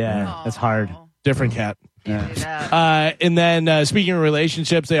 Oh. Yeah, that's hard. Different cat. Yeah. And then speaking of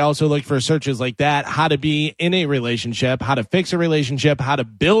relationships, they also look for searches like that. How to be in a relationship, how to fix a relationship, how to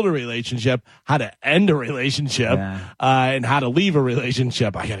build a relationship, how to end a relationship, and how to leave a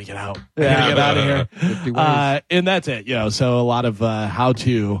relationship. I got to get out. I got to get out of here. And that's it. So a lot of how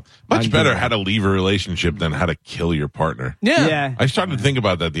to. Much better how to leave a relationship than how to kill your partner. Yeah. I started to think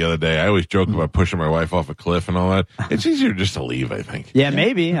about that the other day. I always joke about pushing my wife off a cliff and all that. It's easier just to leave, I think. Yeah,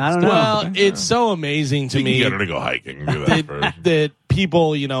 maybe. I don't know. Well, it's so amazing to You me. can get her to go hiking and do that first. That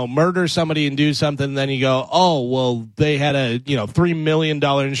people, murder somebody and do something, and then you go, oh, well, they had a, $3 million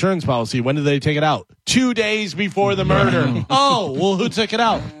insurance policy. When did they take it out? 2 days before the murder. Oh, well, who took it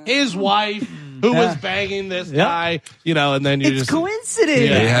out? His wife, who was banging this guy, and then it's coincidence.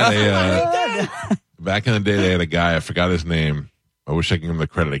 They had back in the day, they had a guy, I forgot his name. I wish I could give him the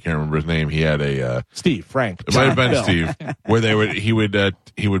credit. I can't remember his name. He had a Frank. It might have been Steve, where he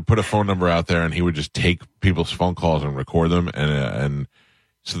would put a phone number out there and he would just take people's phone calls and record them, and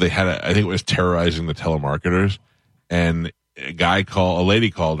so they had I think it was terrorizing the telemarketers, and a lady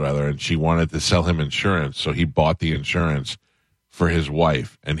called and she wanted to sell him insurance, so he bought the insurance for his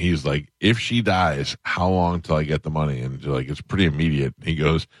wife, and he's like, if she dies, how long till I get the money? And she's like, it's pretty immediate. He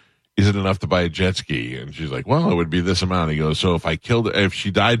goes, is it enough to buy a jet ski? And she's like, well, it would be this amount. He goes, so if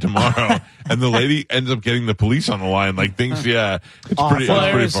she died tomorrow, and the lady ends up getting the police on the line, like thinks, it's pretty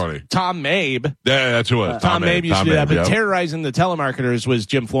funny. Tom Mabe. Yeah, that's who it was. Tom Mabe used to do that, but terrorizing the telemarketers was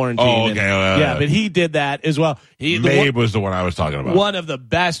Jim Florentine. Oh, okay. But he did that as well. Mabe was the one I was talking about. One of the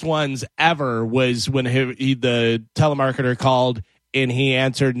best ones ever was when the telemarketer called and he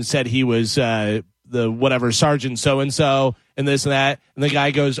answered and said he was the whatever Sergeant so-and-so and this and that. And the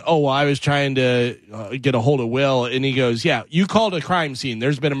guy goes, oh, well, I was trying to get a hold of Will. And he goes, yeah, you called a crime scene.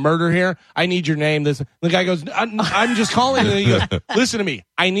 There's been a murder here. I need your name. The guy goes, I'm just calling. And he goes, listen to me.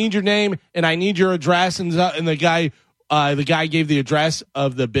 I need your name and I need your address. And the guy gave the address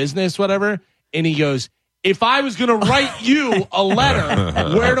of the business, whatever. And he goes, if I was going to write you a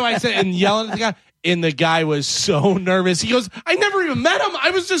letter, where do I say? And yelling at the guy. And the guy was so nervous. He goes, I never even met him. I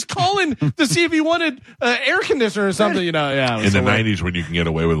was just calling to see if he wanted air conditioner or something. In the 90s, when you can get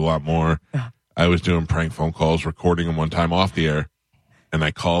away with a lot more, I was doing prank phone calls, recording them one time off the air, and I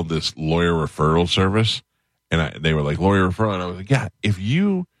called this lawyer referral service, and they were like, lawyer referral, and I was like, yeah, if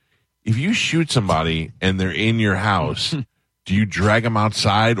you shoot somebody and they're in your house, do you drag them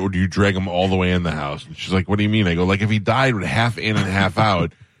outside or do you drag them all the way in the house? And she's like, what do you mean? I go, like, if he died with half in and half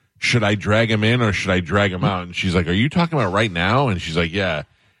out, should I drag him in or should I drag him out? And she's like, are you talking about right now? And she's like, yeah.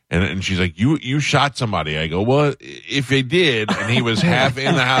 And she's like, you shot somebody. I go, well, if they did, and he was half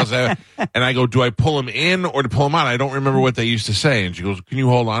in the house, and I go, do I pull him in or to pull him out? I don't remember what they used to say. And she goes, can you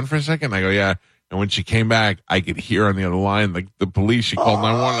hold on for a second? I go, yeah. And when she came back, I could hear on the other line, like the police, she called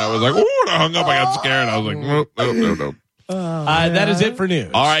 911. I was like, oh, and I hung up. I got scared. I was like, no. That is it for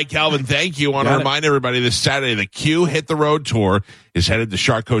news. All right, Galvin, thank you. I want to remind everybody this Saturday, the Q Hit the Road Tour is headed to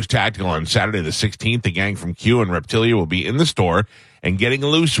Shark Coast Tactical on Saturday the 16th. The gang from Q and Reptilia will be in the store and getting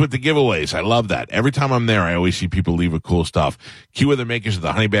loose with the giveaways. I love that. Every time I'm there, I always see people leave with cool stuff. Q are the makers of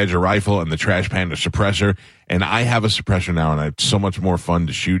the Honey Badger rifle and the Trash Panda suppressor, And I have a suppressor now, and it's so much more fun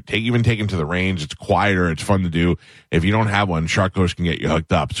to shoot. Even take them to the range. It's quieter. It's fun to do. If you don't have one, Shark Coast can get you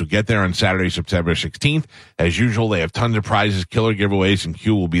hooked up. So get there on Saturday, September 16th. As usual, they have tons of prizes, killer giveaways, and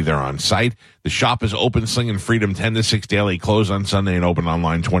Q will be there on site. The shop is open, slinging freedom 10 to 6 daily, closed on Sunday, and open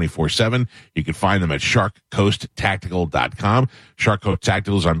online 24/7. You can find them at sharkcoasttactical.com. Shark Coast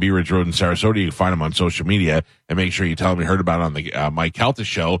Tactical is on Bee Ridge Road in Sarasota. You can find them on social media, and make sure you tell them you heard about it on the Mike Calta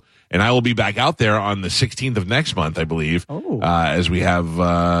show. And I will be back out there on the 16th of next month, I believe, as we have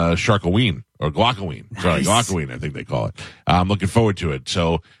Sharkoween or Glockoween. Sorry, Glockoween, I think they call it. I'm looking forward to it.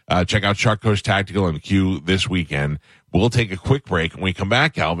 So check out Shark Coast Tactical and Q this weekend. We'll take a quick break. When we come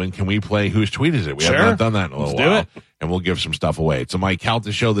back, Galvin, can we play Whose Tweet Is It? We have not done that in a little while. Let's do it. And we'll give some stuff away. It's a Mike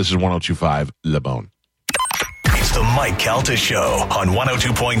Calta show. This is 102.5 Le Bone. It's the Mike Calta Show on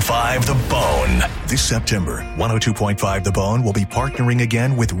 102.5 The Bone. This September, 102.5 The Bone will be partnering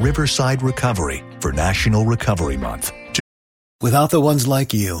again with Riverside Recovery for National Recovery Month. Without the ones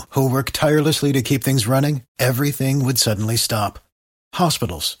like you, who work tirelessly to keep things running, everything would suddenly stop.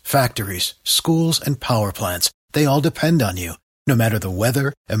 Hospitals, factories, schools, and power plants, they all depend on you. No matter the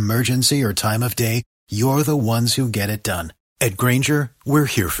weather, emergency, or time of day, you're the ones who get it done. At Grainger, we're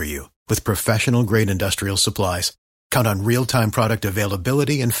here for you with professional-grade industrial supplies. Count on real-time product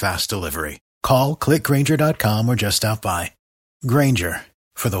availability and fast delivery. Call, click Grainger.com, or just stop by. Grainger,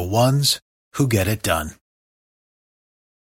 for the ones who get it done.